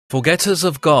Forgetters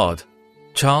of God,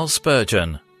 Charles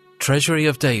Spurgeon, Treasury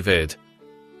of David.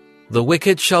 The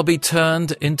wicked shall be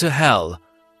turned into hell,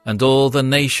 and all the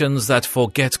nations that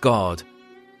forget God.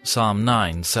 Psalm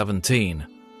 9:17.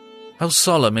 How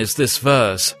solemn is this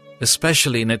verse,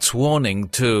 especially in its warning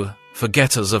to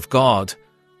forgetters of God.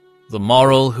 The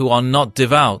moral who are not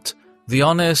devout, the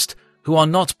honest who are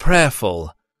not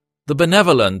prayerful, the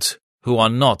benevolent who are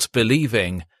not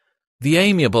believing, the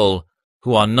amiable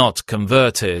who are not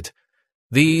converted.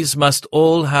 These must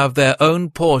all have their own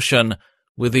portion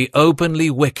with the openly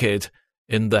wicked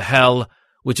in the hell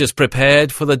which is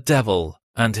prepared for the devil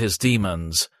and his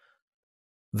demons.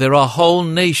 There are whole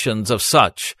nations of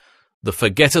such. The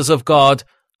forgetters of God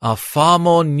are far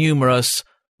more numerous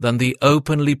than the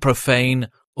openly profane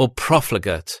or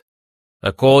profligate.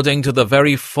 According to the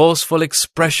very forceful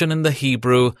expression in the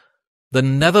Hebrew, the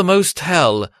nethermost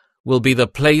hell will be the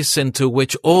place into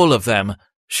which all of them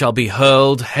shall be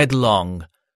hurled headlong.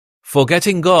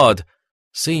 Forgetting God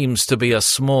seems to be a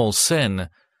small sin,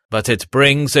 but it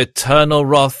brings eternal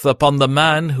wrath upon the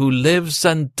man who lives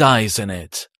and dies in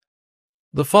it.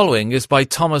 The following is by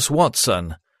Thomas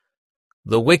Watson.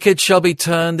 The wicked shall be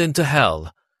turned into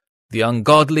hell. The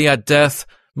ungodly at death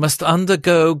must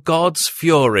undergo God's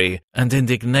fury and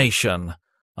indignation.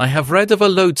 I have read of a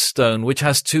lodestone which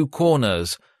has two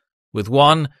corners. With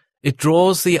one, it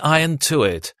draws the iron to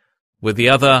it. With the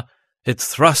other, it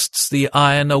thrusts the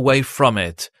iron away from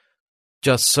it.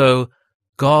 Just so,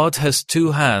 God has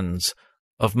two hands,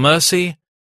 of mercy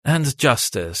and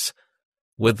justice.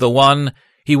 With the one,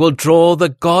 he will draw the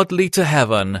godly to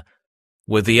heaven.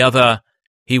 With the other,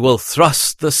 he will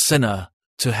thrust the sinner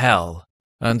to hell.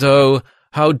 And oh,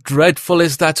 how dreadful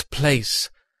is that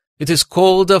place! It is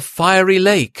called a fiery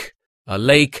lake, a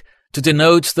lake to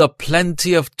denote the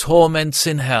plenty of torments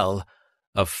in hell,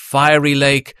 a fiery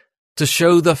lake to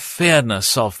show the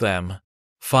fairness of them.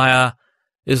 Fire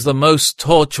is the most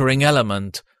torturing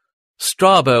element.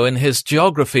 Strabo in his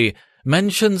geography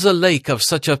mentions a lake of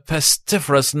such a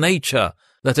pestiferous nature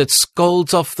that it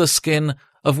scalds off the skin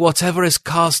of whatever is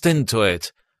cast into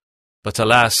it. But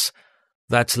alas,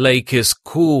 that lake is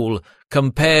cool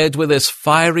compared with this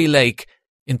fiery lake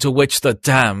into which the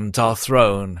damned are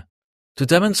thrown. To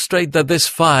demonstrate that this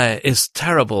fire is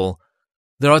terrible,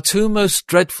 there are two most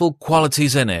dreadful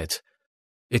qualities in it.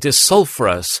 It is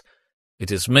sulphurous. It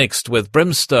is mixed with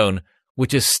brimstone,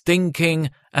 which is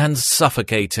stinking and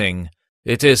suffocating.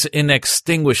 It is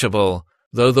inextinguishable.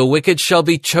 Though the wicked shall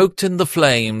be choked in the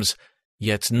flames,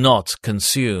 yet not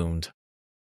consumed.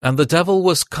 And the devil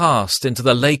was cast into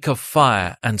the lake of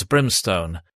fire and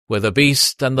brimstone, where the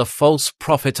beast and the false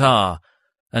prophet are,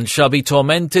 and shall be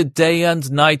tormented day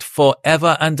and night for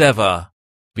ever and ever.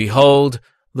 Behold,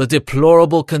 the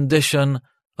deplorable condition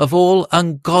of all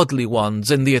ungodly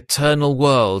ones in the eternal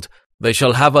world. They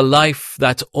shall have a life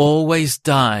that always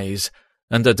dies,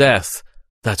 and a death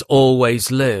that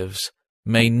always lives.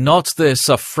 May not this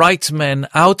affright men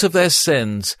out of their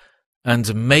sins,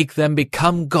 and make them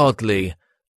become godly,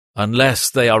 unless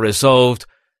they are resolved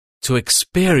to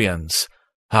experience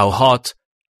how hot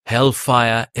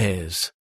hellfire is.